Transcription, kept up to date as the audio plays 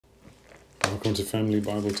Welcome to Family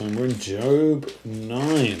Bible Time. We're in Job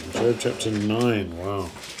 9. Job chapter 9. Wow.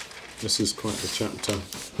 This is quite a chapter.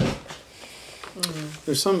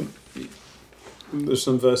 There's some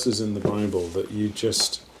verses in the Bible that you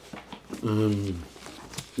just... they're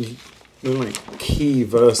like key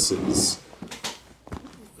verses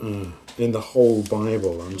in the whole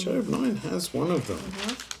Bible. And Job 9 has one of them.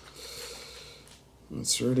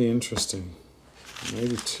 It's really interesting.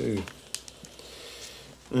 Maybe two.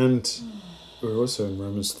 And we're also in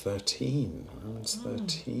Romans 13. Romans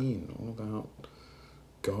 13, all about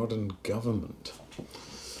God and government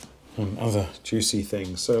and other juicy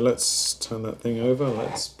things. So let's turn that thing over,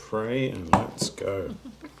 let's pray, and let's go.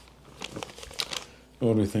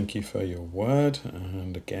 Lord, we thank you for your word,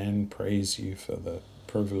 and again praise you for the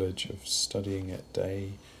privilege of studying it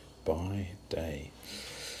day by day.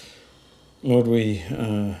 Lord, we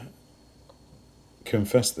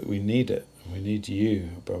confess that we need it. We need you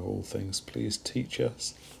above all things. Please teach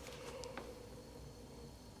us.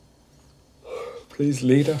 Please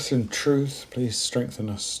lead us in truth. Please strengthen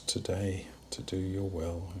us today to do your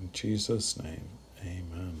will. In Jesus' name,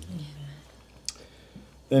 amen.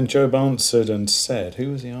 Then Job answered and said,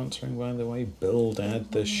 who was he answering, by the way?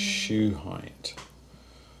 Bildad the Shuhite.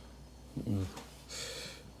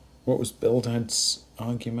 What was Bildad's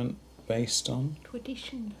argument based on?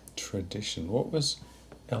 Tradition. What was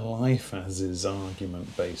Eliphaz's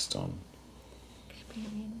argument based on?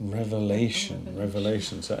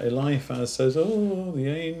 Revelation. So Eliphaz says, oh, the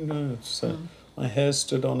angels, my hair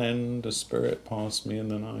stood on end, a spirit passed me in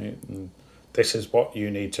the night, and this is what you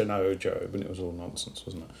need to know, Job. And it was all nonsense,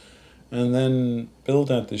 wasn't it? And then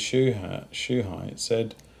Bildad the Shuhite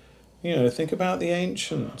said, think about the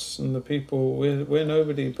ancients and the people. We're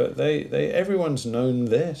nobody, but they everyone's known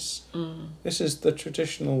this. This is the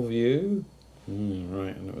traditional view.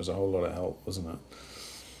 Right, and it was a whole lot of help, wasn't it?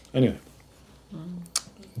 Anyway,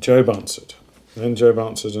 Job answered. Then Job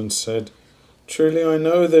answered and said, truly I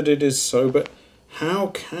know that it is so, but how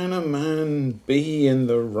can a man be in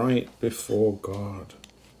the right before God?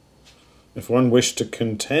 If one wished to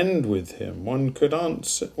contend with him, one could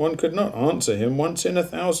not answer him once in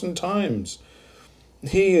 1,000 times.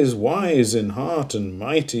 He is wise in heart and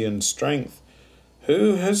mighty in strength.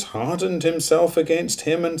 Who has hardened himself against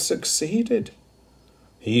him and succeeded?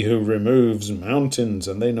 He who removes mountains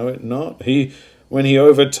and they know it not. He, when he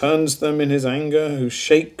overturns them in his anger, who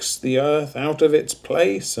shakes the earth out of its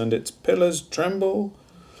place and its pillars tremble.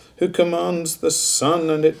 Who commands the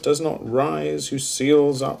sun and it does not rise, who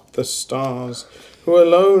seals up the stars, who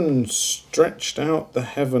alone stretched out the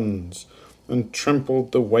heavens and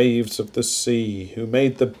trampled the waves of the sea, who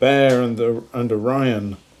made the bear and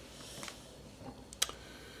Orion,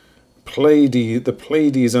 the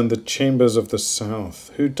Pleiades and the chambers of the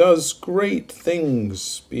south, who does great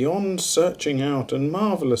things beyond searching out and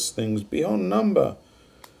marvellous things beyond number.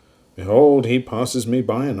 Behold, he passes me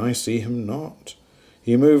by and I see him not.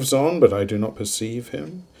 He moves on, but I do not perceive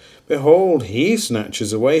him. Behold, he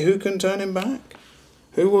snatches away. Who can turn him back?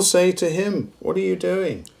 Who will say to him, what are you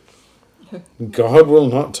doing? God will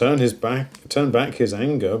not turn back his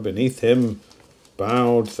anger. Beneath him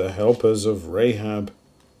bowed the helpers of Rahab,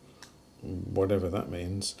 whatever that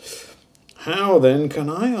means. How then can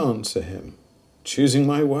I answer him? Choosing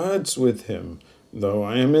my words with him. Though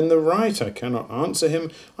I am in the right, I cannot answer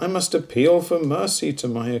him. I must appeal for mercy to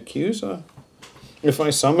my accuser. If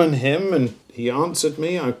I summon him and he answered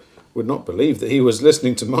me, I would not believe that he was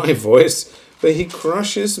listening to my voice, but he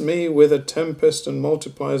crushes me with a tempest and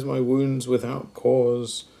multiplies my wounds without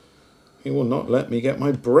cause. He will not let me get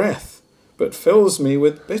my breath, but fills me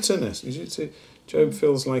with bitterness. You see, Job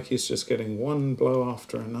feels like he's just getting one blow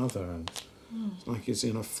after another, and it's like he's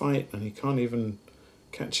in a fight and he can't even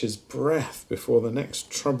catch his breath before the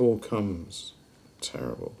next trouble comes.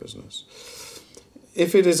 Terrible business.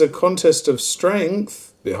 If it is a contest of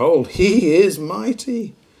strength, behold, he is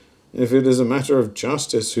mighty. If it is a matter of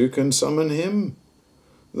justice, who can summon him?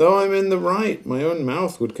 Though I am in the right, my own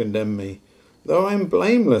mouth would condemn me. Though I am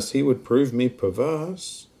blameless, he would prove me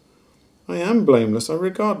perverse. I am blameless, I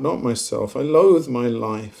regard not myself, I loathe my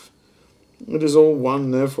life. It is all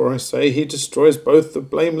one, therefore I say, he destroys both the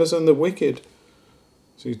blameless and the wicked.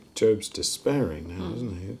 See, Job's despairing now,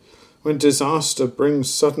 isn't he? When disaster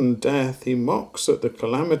brings sudden death, he mocks at the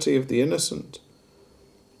calamity of the innocent.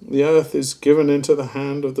 The earth is given into the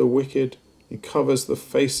hand of the wicked. He covers the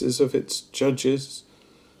faces of its judges.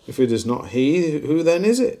 If it is not he, who then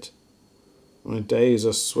is it? My days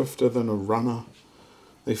are swifter than a runner.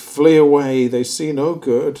 They flee away, they see no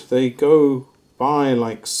good. They go by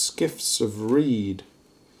like skiffs of reed.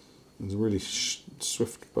 There's really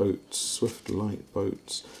swift boats, swift light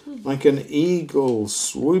boats. like an eagle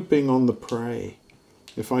swooping on the prey.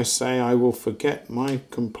 If I say I will forget my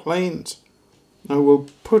complaint, I will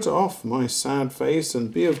put off my sad face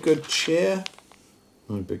and be of good cheer,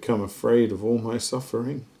 I become afraid of all my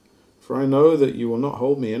suffering. For I know that you will not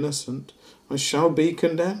hold me innocent. I shall be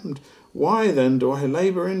condemned. Why then do I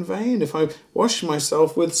labour in vain? If I wash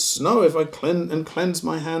myself with snow, if I cleanse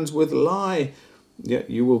my hands with lye, yet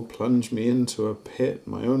you will plunge me into a pit.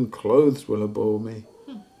 My own clothes will abhor me.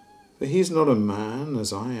 For he is not a man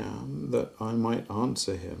as I am, that I might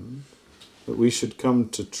answer him, that we should come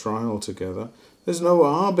to trial together. There is no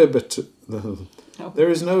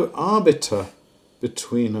arbiter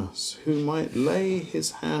between us who might lay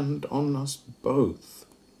his hand on us both.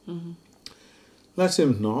 Mm-hmm. Let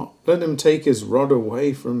him take his rod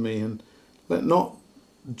away from me, and let not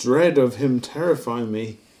dread of him terrify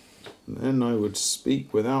me. And then I would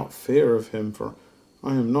speak without fear of him, for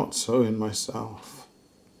I am not so in myself.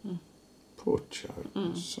 Poor Job.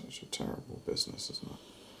 It's such a terrible business, isn't it?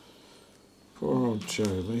 Poor old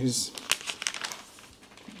Job. He's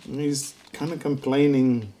kind of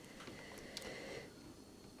complaining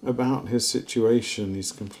about his situation.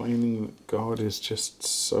 He's complaining that God is just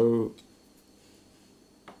so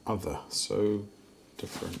other, so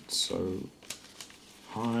different, so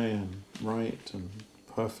high and right and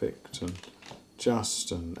perfect and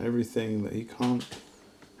just and everything that he can't.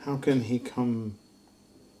 How can he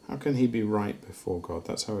be right before God?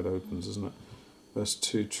 That's how it opens, isn't it? Verse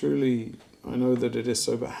 2, truly I know that it is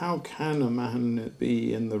so, but how can a man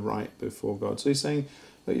be in the right before God? So he's saying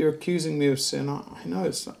that you're accusing me of sin. I know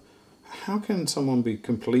it's not. How can someone be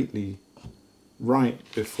completely right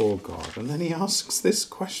before God? And then he asks this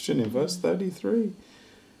question in verse 33.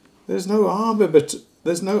 There's no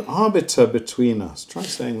arbiter between us. Try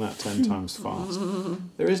saying that 10 times fast.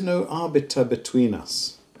 There is no arbiter between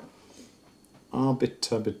us.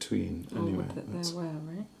 Arbiter between. Anyway, would that there were,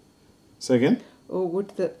 right? Say again? Or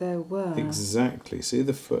would that there were. Exactly. See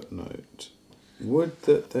the footnote. Would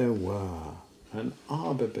that there were an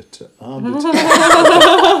arbiter.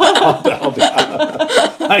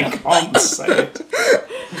 I can't say it.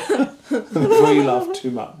 Before you laugh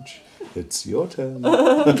too much. It's your turn.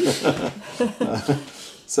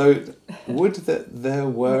 So, would that there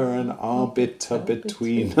were an arbiter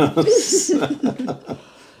between us.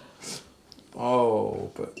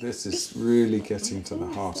 Oh, but this is really getting to the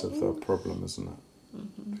heart of the problem, isn't it?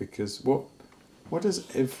 Mm-hmm. Because what does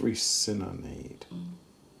every sinner need?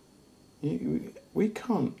 We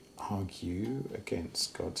can't argue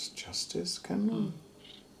against God's justice, can we?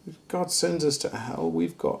 If God sends us to hell,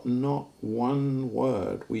 we've got not one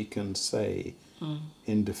word we can say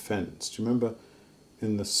in defence. Do you remember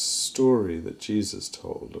in the story that Jesus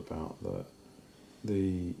told about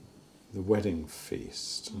the wedding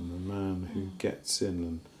feast and the man who gets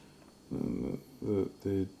in and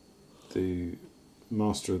the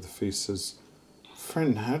master of the feast says,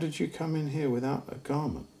 "Friend, how did you come in here without a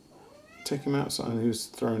garment?" Take him outside, and he was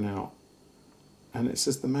thrown out. And it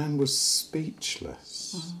says the man was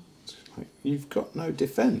speechless. Like, you've got no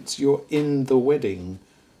defence. You're in the wedding,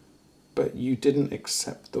 but you didn't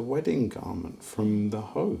accept the wedding garment from the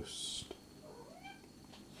host.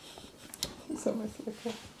 It's almost like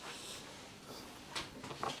a...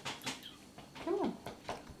 Come on.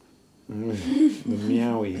 The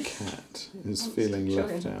meowy cat is feeling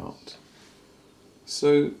left out.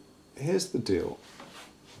 So here's the deal.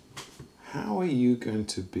 How are you going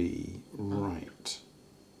to be right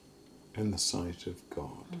in the sight of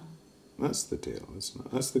God? That's the deal, isn't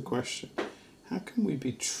it? That's the question. How can we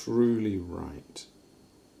be truly right?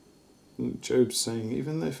 Job's saying,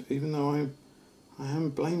 even though I am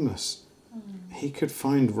blameless, he could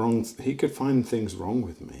find things wrong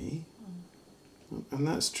with me. And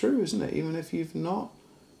that's true, isn't it? Even if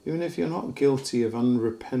you're not guilty of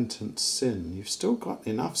unrepentant sin, you've still got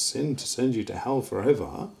enough sin to send you to hell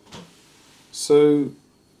forever. So,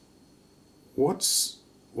 what's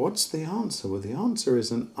the answer? Well, the answer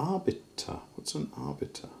is an arbiter. What's an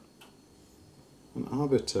arbiter? An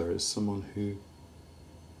arbiter is someone who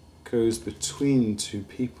goes between two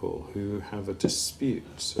people who have a dispute.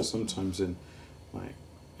 So sometimes in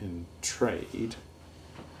trade,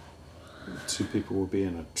 two people will be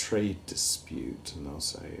in a trade dispute, and they'll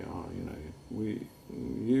say,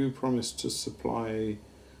 you promised to supply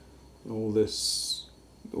all these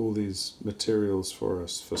materials for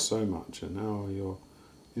us for so much, and now you're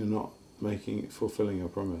not fulfilling your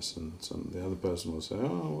promise. And the other person will say,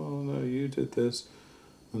 oh well, no, you did this,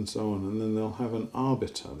 and so on. And then they'll have an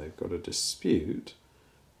arbiter. They've got a dispute.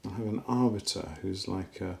 They'll have an arbiter who's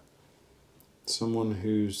like someone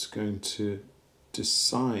who's going to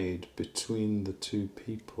decide between the two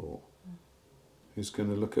people, who's going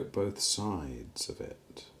to look at both sides of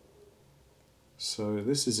it. So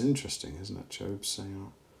this is interesting, isn't it? Job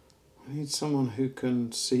saying, I need someone who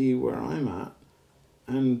can see where I'm at,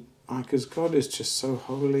 and because God is just so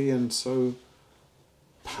holy and so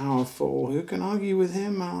powerful, who can argue with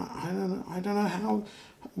him? I don't know how.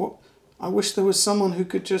 What? I wish there was someone who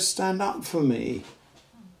could just stand up for me.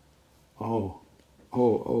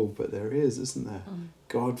 But there is, isn't there?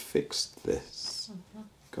 God fixed this.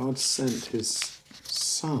 God sent his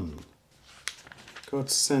Son.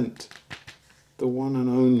 God sent the one and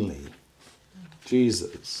only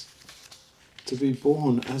Jesus to be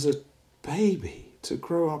born as a baby, to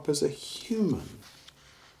grow up as a human,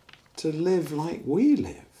 to live like we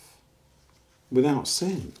live, without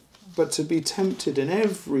sin, but to be tempted in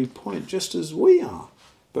every point just as we are,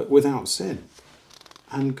 but without sin.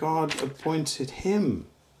 And God appointed him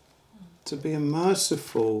to be a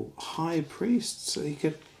merciful high priest, so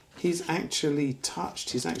he's actually touched,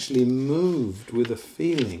 he's actually moved with a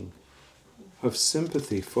feeling of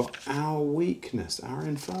sympathy for our weakness, our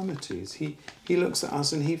infirmities. He looks at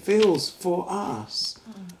us and he feels for us.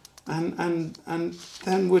 And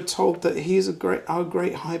then we're told that he's our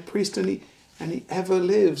great high priest, and he ever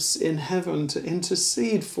lives in heaven to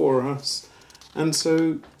intercede for us. And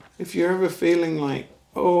so if you're ever feeling like,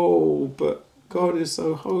 but God is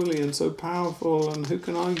so holy and so powerful, and who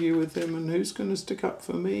can argue with him, and who's going to stick up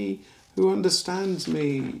for me, who understands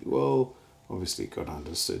me? Well, obviously God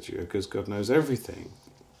understood you, because God knows everything.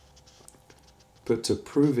 But to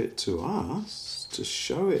prove it to us, to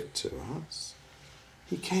show it to us,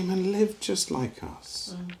 he came and lived just like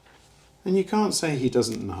us. And you can't say he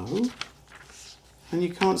doesn't know, and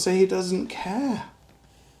you can't say he doesn't care.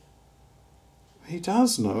 He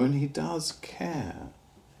does know and he does care.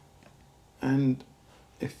 And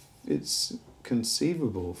if it's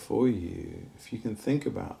conceivable for you, if you can think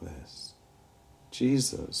about this,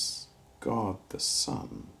 Jesus, God the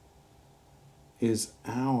Son, is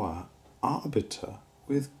our arbiter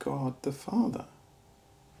with God the Father.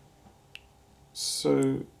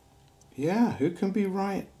 So, who can be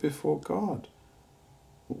right before God?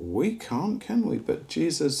 We can't, can we? But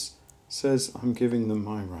Jesus says, I'm giving them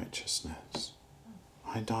my righteousness.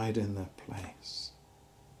 I died in their place.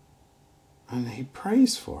 And he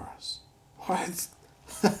prays for us. Why,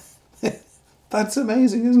 that's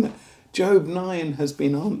amazing, isn't it? Job 9 has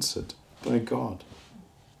been answered by God.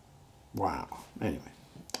 Wow. Anyway,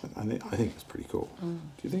 I think it's pretty cool. Do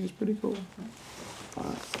you think it's pretty cool?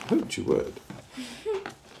 I hoped you would.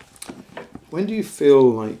 When do you feel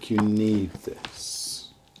like you need this?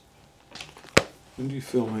 When do you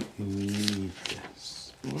feel like you need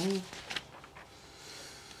this? Well,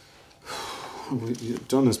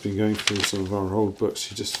 Donna's been going through some of our old books.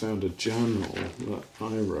 She just found a journal that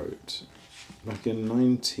I wrote back in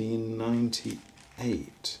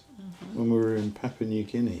 1998 when we were in Papua New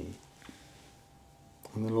Guinea.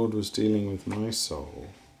 And the Lord was dealing with my soul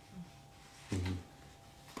and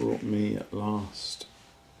brought me at last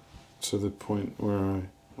to the point where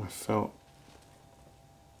I felt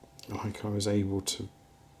like I was able to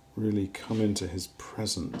really come into his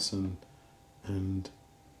presence and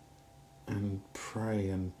pray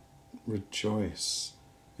and rejoice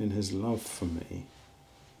in his love for me,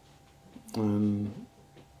 and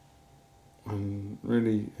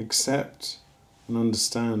really accept and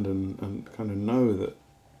understand and kind of know that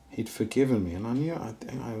he'd forgiven me. And I knew I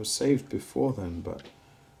was saved before then, but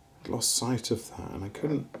I'd lost sight of that, and I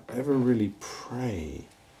couldn't ever really pray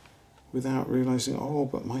without realizing,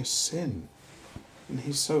 but my sin, and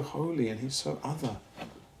he's so holy and he's so other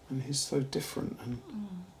and he's so different, and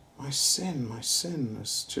my sin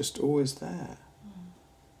is just always there.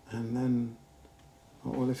 And then,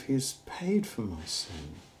 if he's paid for my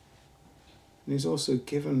sin, and he's also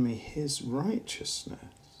given me his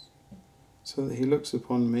righteousness, so that he looks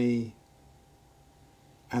upon me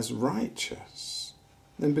as righteous,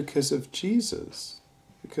 then because of Jesus,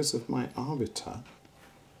 because of my arbiter,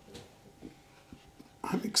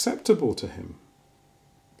 I'm acceptable to him.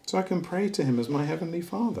 So I can pray to him as my Heavenly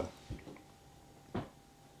Father.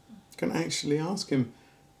 Can actually ask him,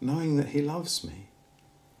 knowing that he loves me.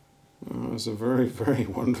 It was a very, very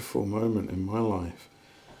wonderful moment in my life.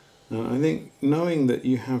 And I think knowing that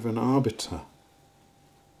you have an arbiter,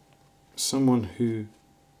 someone who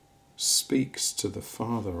speaks to the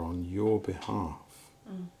Father on your behalf,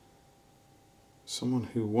 someone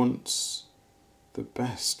who wants the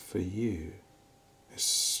best for you,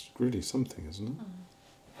 is really something, isn't it?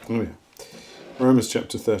 Oh yeah. Romans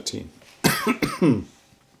chapter 13.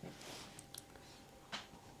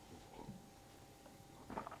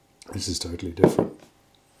 This is totally different.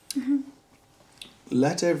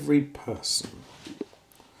 Let every person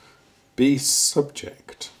be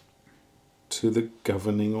subject to the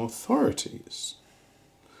governing authorities,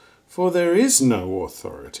 for there is no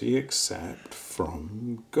authority except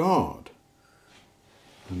from God,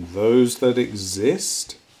 and those that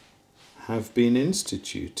exist have been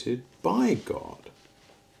instituted by God.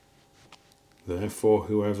 Therefore,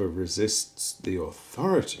 whoever resists the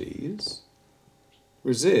authorities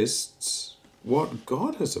resists what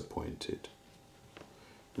God has appointed,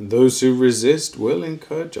 and those who resist will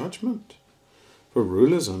incur judgment. For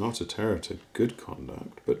rulers are not a terror to good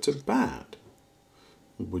conduct, but to bad.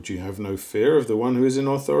 Would you have no fear of the one who is in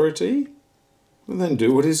authority? Well, then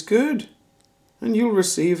do what is good, and you'll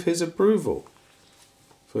receive his approval.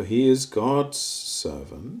 For he is God's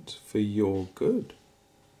servant for your good.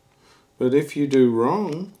 But if you do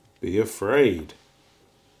wrong, be afraid,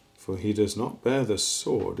 for he does not bear the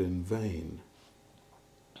sword in vain.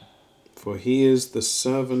 For he is the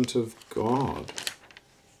servant of God,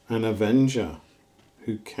 an avenger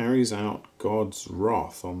who carries out God's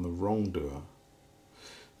wrath on the wrongdoer.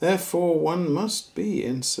 Therefore one must be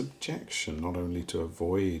in subjection, not only to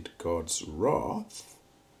avoid God's wrath,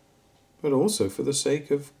 but also for the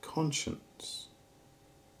sake of conscience.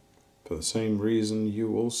 For the same reason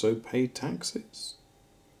you also pay taxes.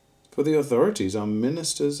 For the authorities are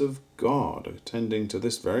ministers of God, attending to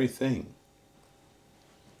this very thing.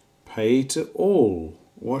 Pay to all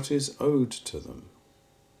what is owed to them.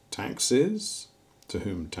 Taxes, to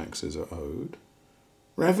whom taxes are owed.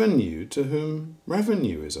 Revenue, to whom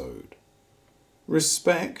revenue is owed.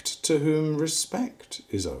 Respect, to whom respect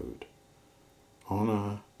is owed.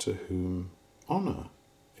 Honour, to whom honour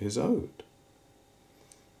is owed.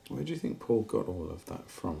 Where do you think Paul got all of that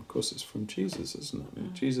from? Of course it's from Jesus, isn't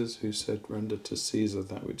it? Jesus who said, render to Caesar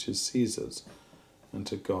that which is Caesar's, and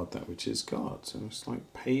to God that which is God's. So it's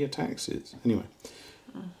like, pay your taxes. Anyway,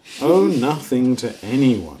 owe nothing to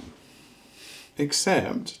anyone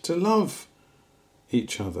except to love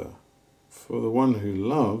each other, for the one who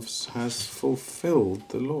loves has fulfilled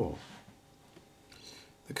the law.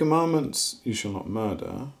 The commandments, you shall not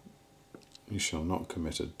murder, you shall not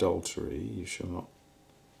commit adultery, you shall not...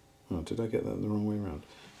 Oh, did I get that the wrong way around?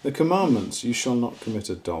 The commandments, you shall not commit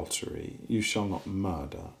adultery, you shall not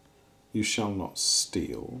murder, you shall not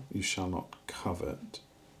steal, you shall not covet,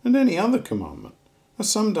 and any other commandment are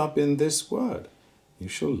summed up in this word: you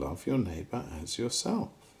shall love your neighbour as yourself.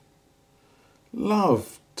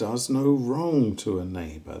 Love does no wrong to a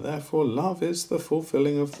neighbour, therefore love is the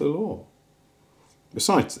fulfilling of the law.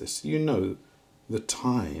 Besides this, you know the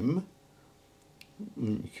time,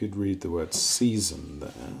 you could read the word season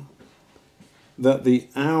there, that the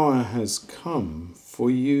hour has come for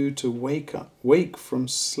you to wake from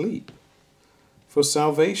sleep. For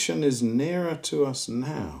salvation is nearer to us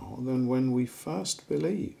now than when we first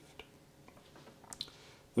believed.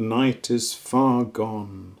 The night is far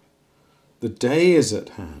gone, the day is at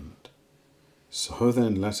hand. So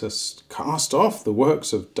then let us cast off the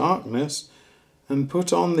works of darkness and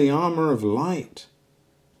put on the armour of light.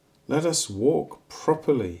 Let us walk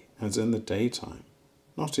properly as in the daytime,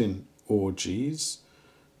 not in orgies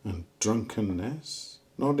and drunkenness,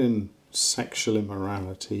 not in sexual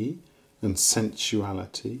immorality and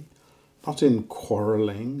sensuality, not in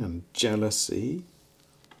quarrelling and jealousy,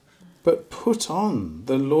 but put on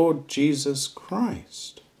the Lord Jesus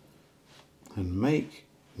Christ, and make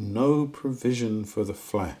no provision for the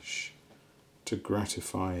flesh to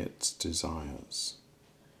gratify its desires.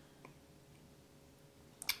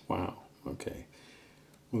 Wow, okay.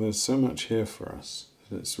 Well, there's so much here for us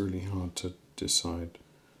that it's really hard to decide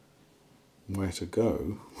where to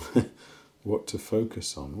go, what to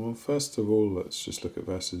focus on. Well, first of all, let's just look at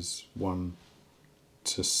verses 1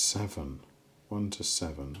 to 7. 1 to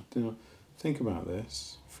 7. You know, think about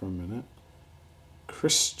this for a minute.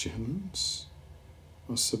 Christians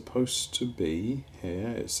are supposed to be, here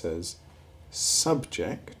it says,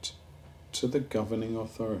 subject to the governing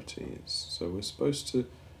authorities. So we're supposed to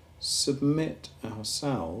submit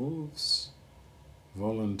ourselves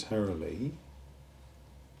voluntarily,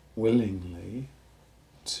 willingly,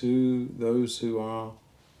 to those who are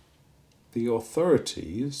the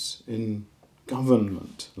authorities in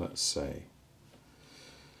government, let's say.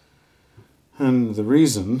 And the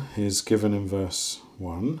reason is given in verse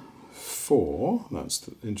 1. For, that's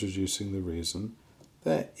introducing the reason,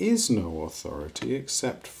 there is no authority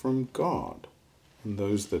except from God, and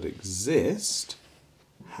those that exist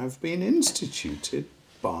have been instituted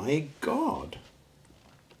by God.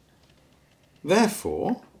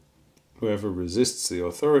 Therefore, whoever resists the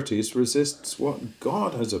authorities resists what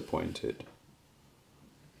God has appointed.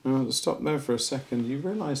 Now, stop there for a second. You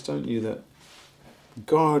realise, don't you, that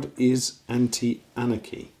God is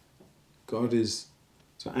anti-anarchy. God is...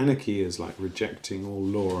 So anarchy is like rejecting all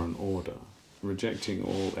law and order, rejecting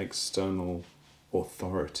all external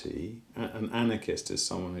authority. An anarchist is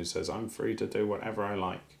someone who says, I'm free to do whatever I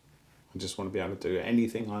like. I just want to be able to do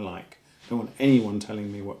anything I like. I don't want anyone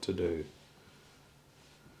telling me what to do.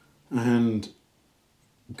 And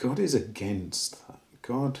God is against that.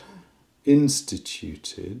 God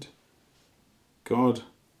instituted, God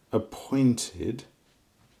appointed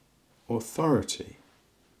authority.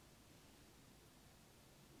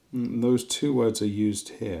 Those two words are used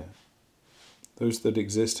here. Those that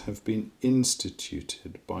exist have been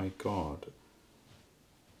instituted by God.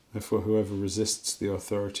 Therefore, whoever resists the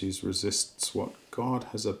authorities resists what God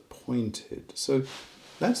has appointed. So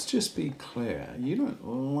let's just be clear. You don't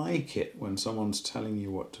like it when someone's telling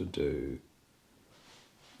you what to do.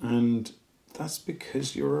 And that's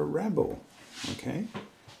because you're a rebel, okay?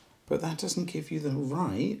 But that doesn't give you the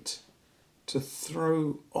right to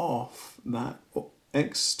throw off that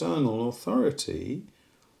external authority.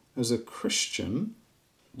 As a Christian,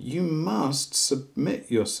 you must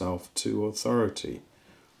submit yourself to authority.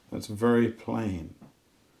 That's very plain.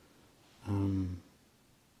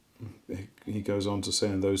 He goes on to say,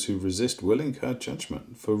 and those who resist will incur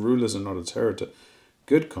judgment, for rulers are not a terror to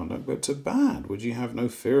good conduct, but to bad. Would you have no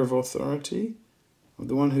fear of authority? Of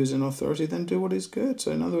the one who's in authority, then do what is good.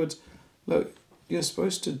 So in other words, look, you're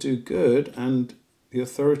supposed to do good, and the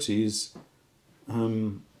authorities,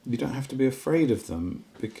 you don't have to be afraid of them,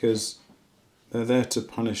 because they're there to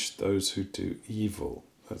punish those who do evil.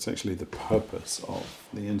 That's actually the purpose of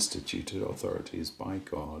the instituted authorities by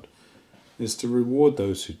God, is to reward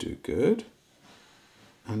those who do good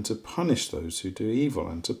and to punish those who do evil.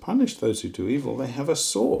 And to punish those who do evil, they have a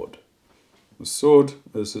sword. The sword,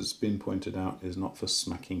 as has been pointed out, is not for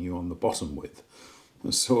smacking you on the bottom with.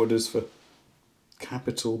 The sword is for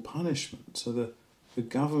capital punishment. So the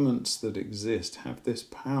governments that exist have this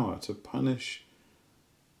power to punish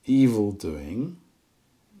evil doing,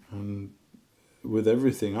 and with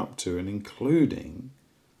everything up to and including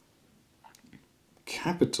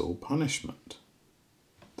capital punishment,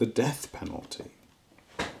 the death penalty.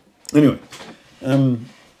 Anyway,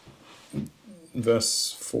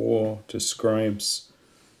 verse 4 describes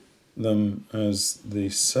them as the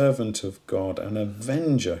servant of God, an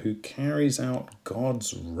avenger who carries out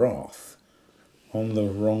God's wrath on the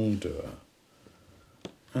wrongdoer.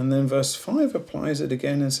 And then verse 5 applies it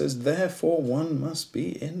again and says, therefore one must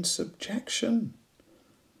be in subjection.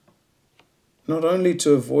 Not only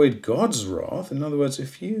to avoid God's wrath, in other words,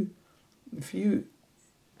 if you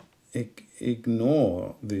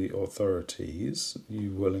ignore the authorities,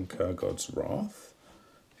 you will incur God's wrath.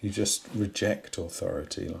 If you just reject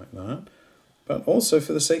authority like that. But also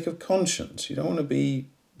for the sake of conscience. You don't want to be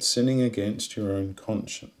sinning against your own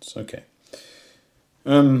conscience. Okay.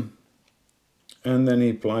 And then he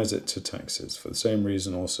applies it to taxes. For the same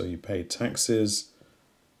reason also you pay taxes.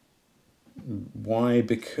 Why?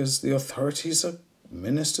 Because the authorities are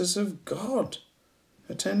ministers of God,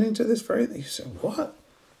 attending to this very thing. You say, what?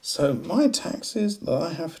 So my taxes that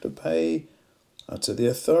I have to pay are to the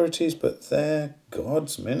authorities, but they're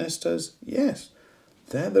God's ministers? Yes,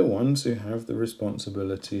 they're the ones who have the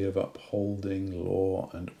responsibility of upholding law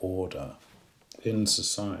and order in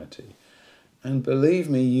society. And believe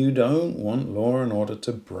me, you don't want law and order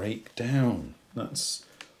to break down. That's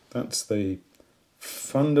the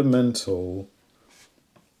fundamental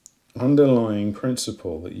underlying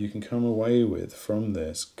principle that you can come away with from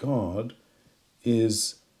this. God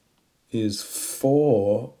is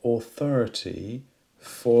for authority,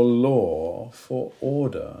 for law, for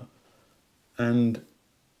order, and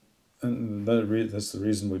that's the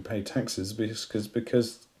reason we pay taxes,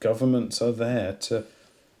 because governments are there to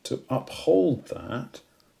uphold that,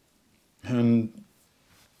 and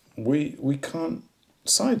we can't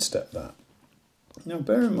sidestep that. Now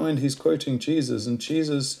bear in mind he's quoting Jesus, and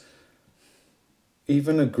Jesus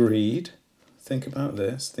even agreed. Think about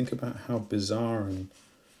this, think about how bizarre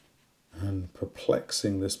and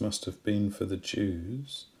perplexing this must have been for the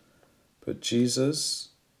Jews. But Jesus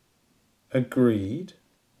agreed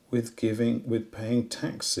with paying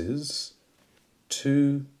taxes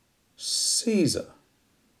to Caesar.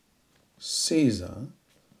 Caesar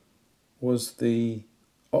was the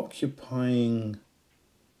occupying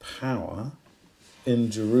power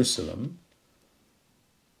in Jerusalem.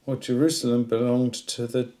 Well, Jerusalem belonged to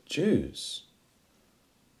the Jews,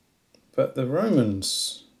 but the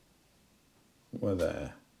Romans were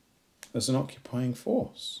there as an occupying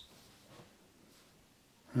force.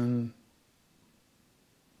 And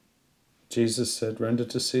Jesus said, render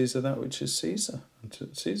to Caesar that which is Caesar, and to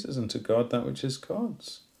Caesar's, and to God that which is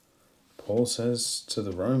God's. Paul says to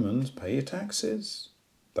the Romans, pay your taxes.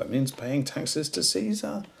 That means paying taxes to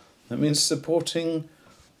Caesar. That means supporting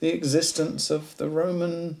the existence of the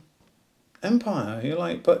Roman Empire. You're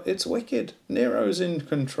like, but it's wicked. Nero's in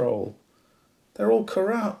control. They're all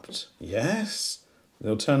corrupt. Yes. The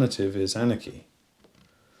alternative is anarchy.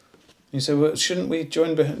 You say, well, shouldn't we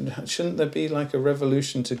join behind? Shouldn't there be like a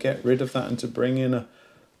revolution to get rid of that and to bring in a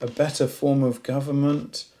better form of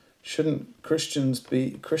government? Shouldn't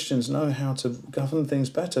Christians know how to govern things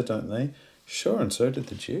better, don't they? Sure, and so did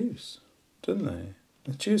the Jews, didn't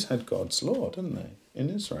they? The Jews had God's law, didn't they, in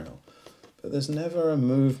Israel? But there's never a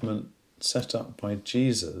movement set up by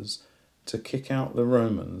Jesus to kick out the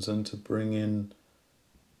Romans and to bring in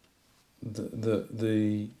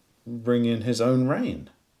bring in his own reign,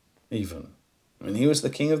 even. I mean, he was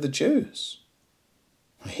the king of the Jews.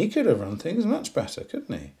 He could have run things much better,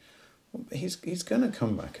 couldn't he? He's going to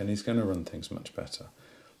come back and he's going to run things much better.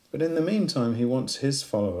 But in the meantime, he wants his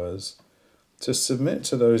followers to submit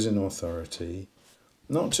to those in authority,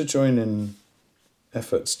 not to join in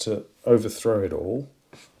efforts to overthrow it all,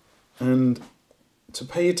 and to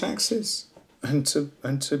pay your taxes, and to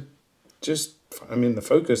just, I mean, the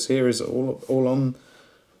focus here is all on,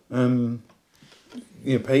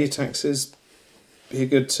 pay your taxes, be a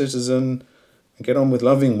good citizen, and get on with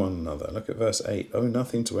loving one another. Look at verse 8. Owe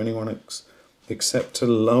nothing to anyone except to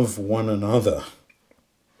love one another.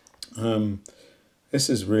 This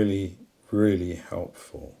is really, really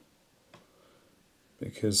helpful,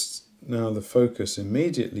 because now the focus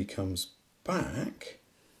immediately comes back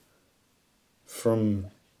from,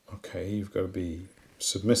 okay, you've got to be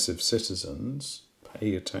submissive citizens,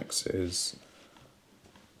 pay your taxes,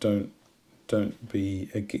 don't be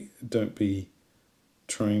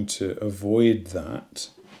trying to avoid that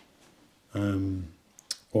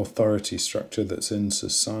authority structure that's in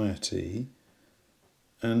society.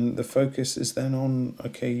 And the focus is then on,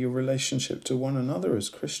 okay, your relationship to one another as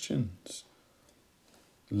Christians.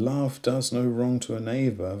 Love does no wrong to a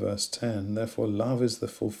neighbour, verse 10. Therefore, love is the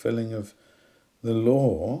fulfilling of the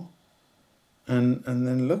law. And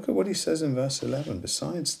then look at what he says in verse 11.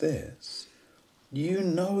 Besides this, you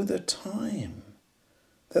know the time,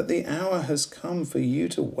 that the hour has come for you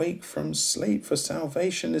to wake from sleep, for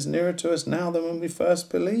salvation is nearer to us now than when we first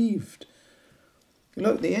believed.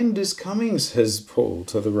 Look, the end is coming, says Paul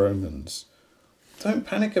to the Romans. Don't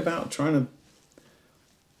panic about trying to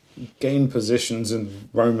gain positions in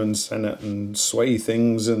Roman Senate and sway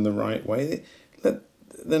things in the right way.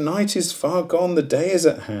 The night is far gone, the day is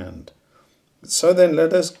at hand. So then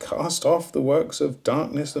let us cast off the works of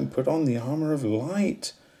darkness and put on the armour of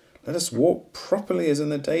light. Let us walk properly as in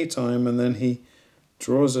the daytime. And then he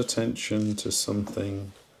draws attention to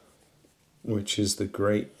something which is the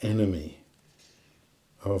great enemy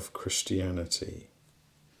of Christianity.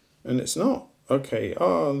 And it's not,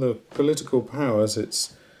 the political powers,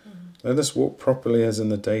 it's let us walk properly as in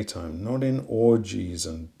the daytime, not in orgies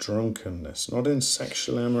and drunkenness, not in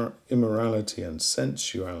sexual immorality and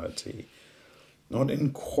sensuality, not in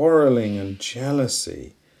quarrelling and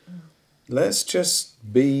jealousy. Let's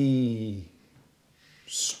just be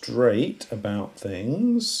straight about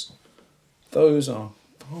things. Those are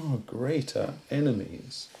far greater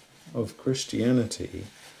enemies of Christianity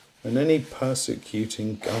than any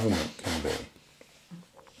persecuting government can be.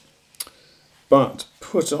 But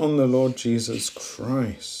put on the Lord Jesus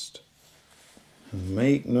Christ and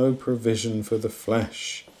make no provision for the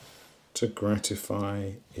flesh to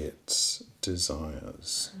gratify its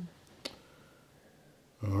desires.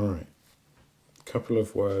 All right, a couple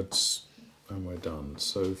of words and we're done.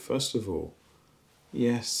 So first of all,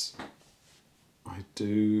 yes, I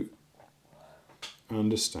do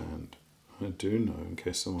understand, I do know, in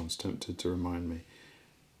case someone's tempted to remind me,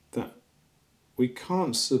 that we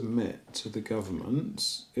can't submit to the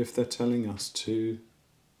governments if they're telling us to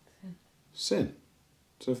sin.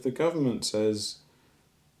 So if the government says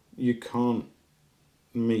you can't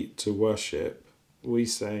meet to worship, we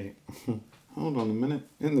say, hold on a minute,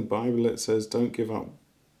 in the Bible it says don't give up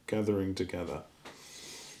gathering together.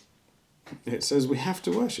 It says we have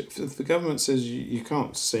to worship. If the government says you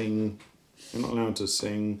can't sing, you're not allowed to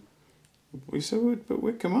sing, we say, but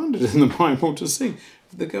we're commanded in the Bible to sing.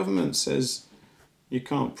 If the government says you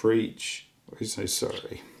can't preach, we say,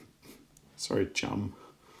 sorry chum.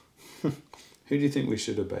 Who do you think we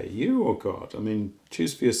should obey, you or God? I mean,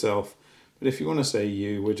 choose for yourself. But if you want to say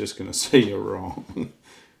you, we're just going to say you're wrong.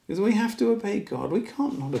 Because we have to obey God. We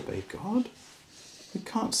can't not obey God. We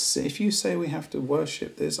can't say, if you say we have to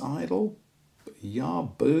worship this idol, Yah,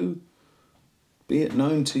 boo, be it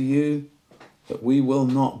known to you, that we will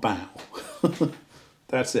not bow.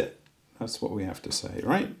 That's it. That's what we have to say,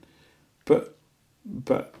 right?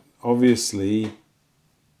 But obviously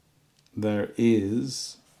there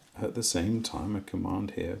is at the same time a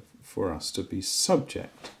command here for us to be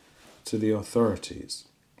subject to the authorities,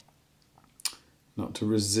 not to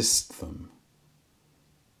resist them.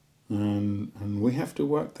 And we have to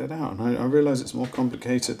work that out. And I realise it's more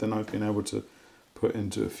complicated than I've been able to put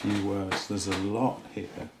into a few words. There's a lot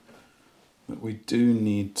here that we do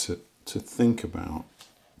need to think about.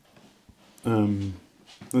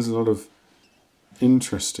 There's a lot of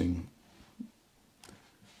interesting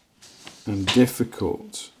and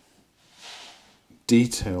difficult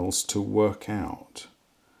details to work out.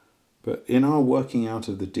 But in our working out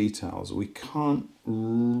of the details, we can't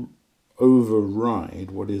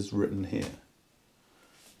override what is written here.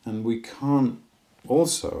 And we can't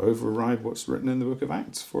also override what's written in the book of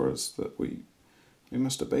Acts for us, that we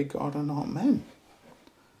must obey God and not men.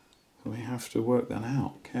 We have to work that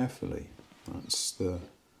out carefully. That's the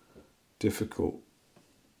difficult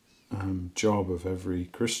job of every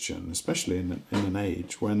Christian, especially in an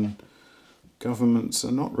age when governments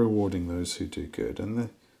are not rewarding those who do good, and they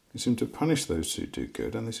seem to punish those who do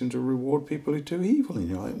good, and they seem to reward people who do evil. And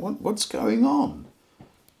you're like, what's going on?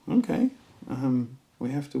 Okay,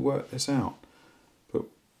 we have to work this out. But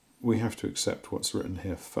we have to accept what's written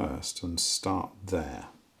here first and start there.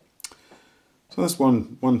 So that's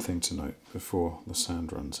one thing to note before the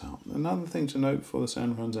sand runs out. Another thing to note before the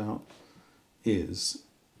sand runs out is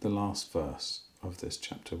the last verse of this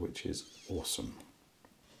chapter, which is awesome.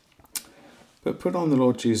 But put on the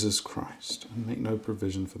Lord Jesus Christ and make no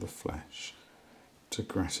provision for the flesh to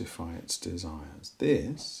gratify its desires.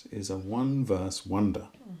 This is a one-verse wonder.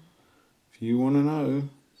 If you want to know,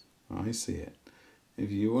 I see it.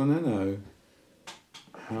 If you want to know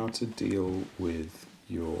how to deal with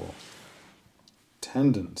your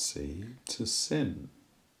tendency to sin,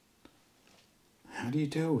 how do you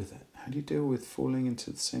deal with it? How do you deal with falling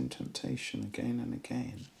into the same temptation again and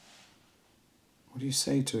again? What do you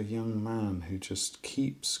say to a young man who just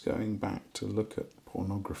keeps going back to look at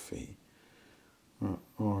pornography?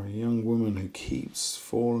 Or a young woman who keeps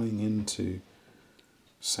falling into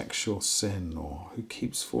sexual sin, or who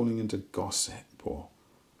keeps falling into gossip, or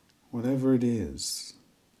whatever it is,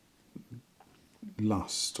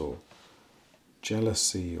 lust or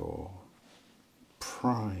jealousy or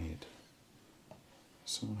pride.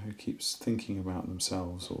 Someone who keeps thinking about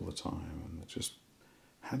themselves all the time, and just,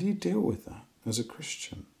 how do you deal with that as a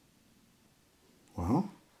Christian?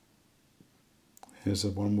 Well, here's a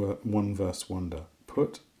one verse wonder.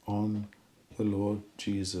 Put on the Lord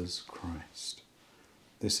Jesus Christ.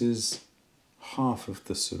 This is half of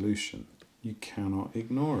the solution. You cannot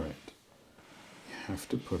ignore it. You have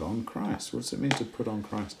to put on Christ. What does it mean to put on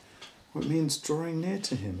Christ? Well, it means drawing near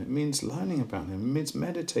to him. It means learning about him. It means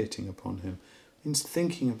meditating upon him. It means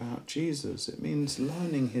thinking about Jesus. It means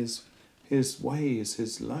learning his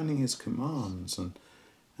ways, learning his commands, and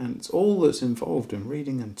it's all that's involved in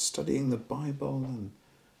reading and studying the Bible and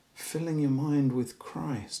filling your mind with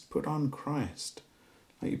Christ. Put on Christ.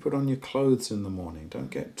 Like you put on your clothes in the morning. Don't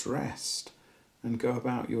get dressed and go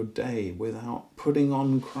about your day without putting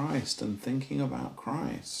on Christ and thinking about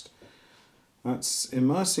Christ. That's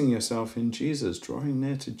immersing yourself in Jesus, drawing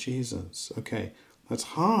near to Jesus. Okay, that's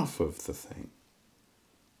half of the thing.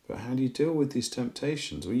 But how do you deal with these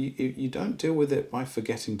temptations? Well, you don't deal with it by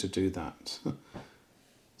forgetting to do that.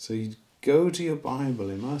 So you go to your Bible,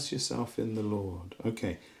 immerse yourself in the Lord.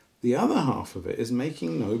 Okay, the other half of it is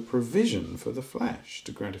making no provision for the flesh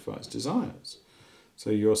to gratify its desires. So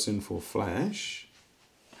your sinful flesh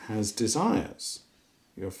has desires.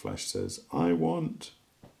 Your flesh says, I want,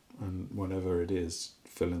 and whatever it is,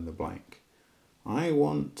 fill in the blank. I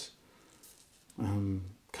want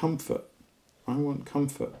comfort. I want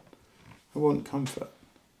comfort. I want comfort.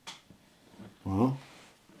 Well,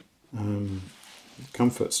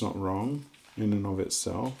 comfort's not wrong in and of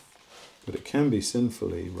itself, but it can be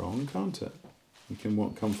sinfully wrong, can't it? You can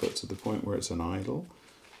want comfort to the point where it's an idol.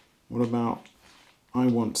 What about, I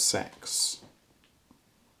want sex?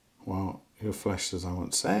 Well, your flesh says, I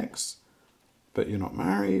want sex, but you're not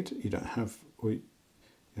married. You don't have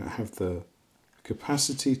the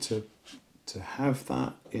capacity to have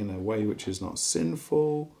that in a way which is not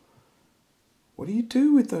sinful. What do you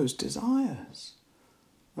do with those desires?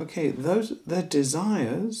 Okay, they're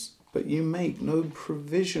desires, but you make no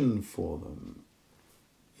provision for them.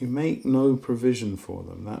 You make no provision for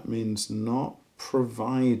them. That means not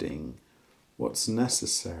providing what's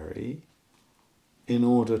necessary in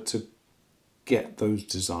order to get those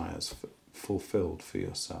desires fulfilled for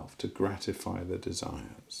yourself, to gratify the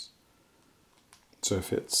desires. So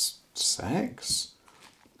if it's sex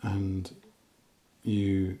and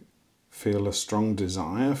you feel a strong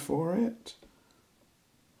desire for it,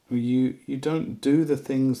 you don't do the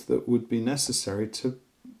things that would be necessary to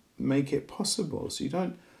make it possible. So you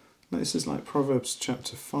don't. This is like Proverbs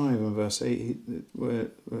chapter 5 and verse 8, where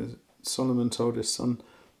Solomon told his son,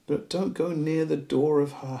 don't go near the door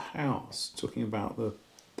of her house, talking about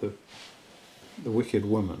the wicked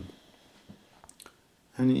woman.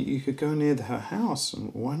 And you could go near her house,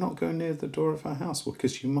 and why not go near the door of her house? Well,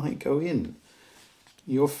 because you might go in.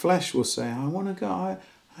 Your flesh will say, I want to go,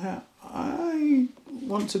 I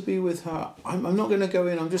want to be with her. I'm not going to go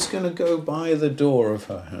in, I'm just going to go by the door of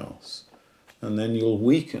her house. And then you'll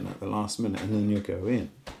weaken at the last minute, and then you'll go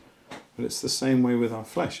in. But it's the same way with our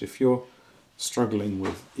flesh. If you're struggling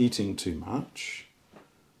with eating too much,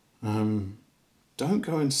 don't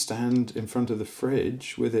go and stand in front of the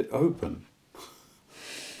fridge with it open.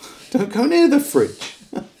 Don't go near the fridge.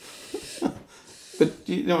 But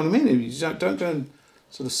you know what I mean? You don't go and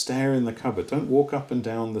sort of stare in the cupboard. Don't walk up and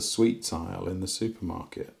down the sweets aisle in the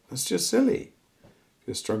supermarket. That's just silly. If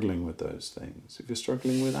you're struggling with those things. If you're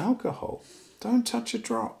struggling with alcohol, don't touch a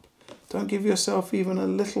drop. Don't give yourself even a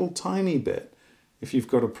little tiny bit if you've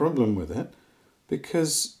got a problem with it,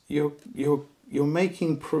 because you're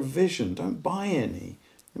making provision. Don't buy any.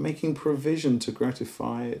 You're making provision to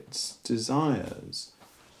gratify its desires.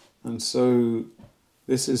 And so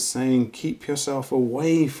this is saying keep yourself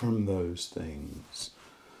away from those things.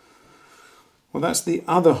 Well, that's the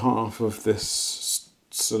other half of this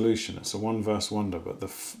solution. It's a one-verse wonder, but the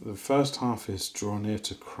first half is draw near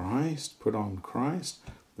to Christ, put on Christ.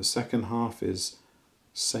 The second half is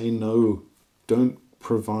say no, don't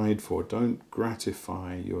provide for, don't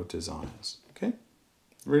gratify your desires. Okay?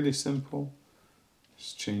 Really simple.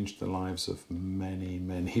 It's changed the lives of many,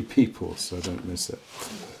 many people, so don't miss it.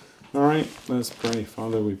 All right, let's pray.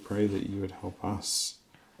 Father, we pray that you would help us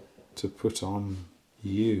to put on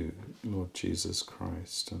you, Lord Jesus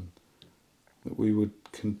Christ, and that we would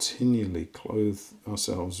continually clothe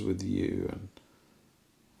ourselves with you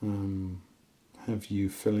and have you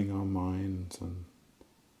filling our minds and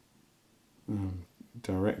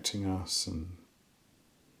directing us, and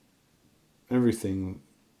everything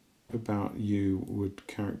about you would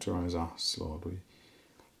characterize us, Lord. We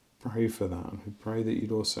pray for that, and we pray that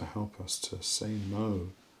you'd also help us to say no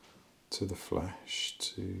to the flesh,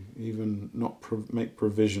 to even not make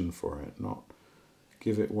provision for it, not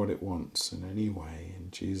give it what it wants in any way.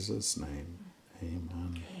 In Jesus' name,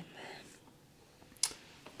 amen. Amen.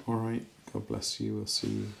 All right, God bless you. We'll see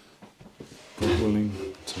you, God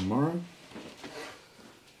willing, tomorrow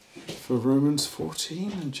for Romans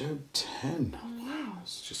 14 and Job 10. Wow,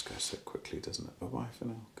 it just goes so quickly, doesn't it? Bye-bye for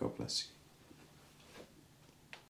now. God bless you.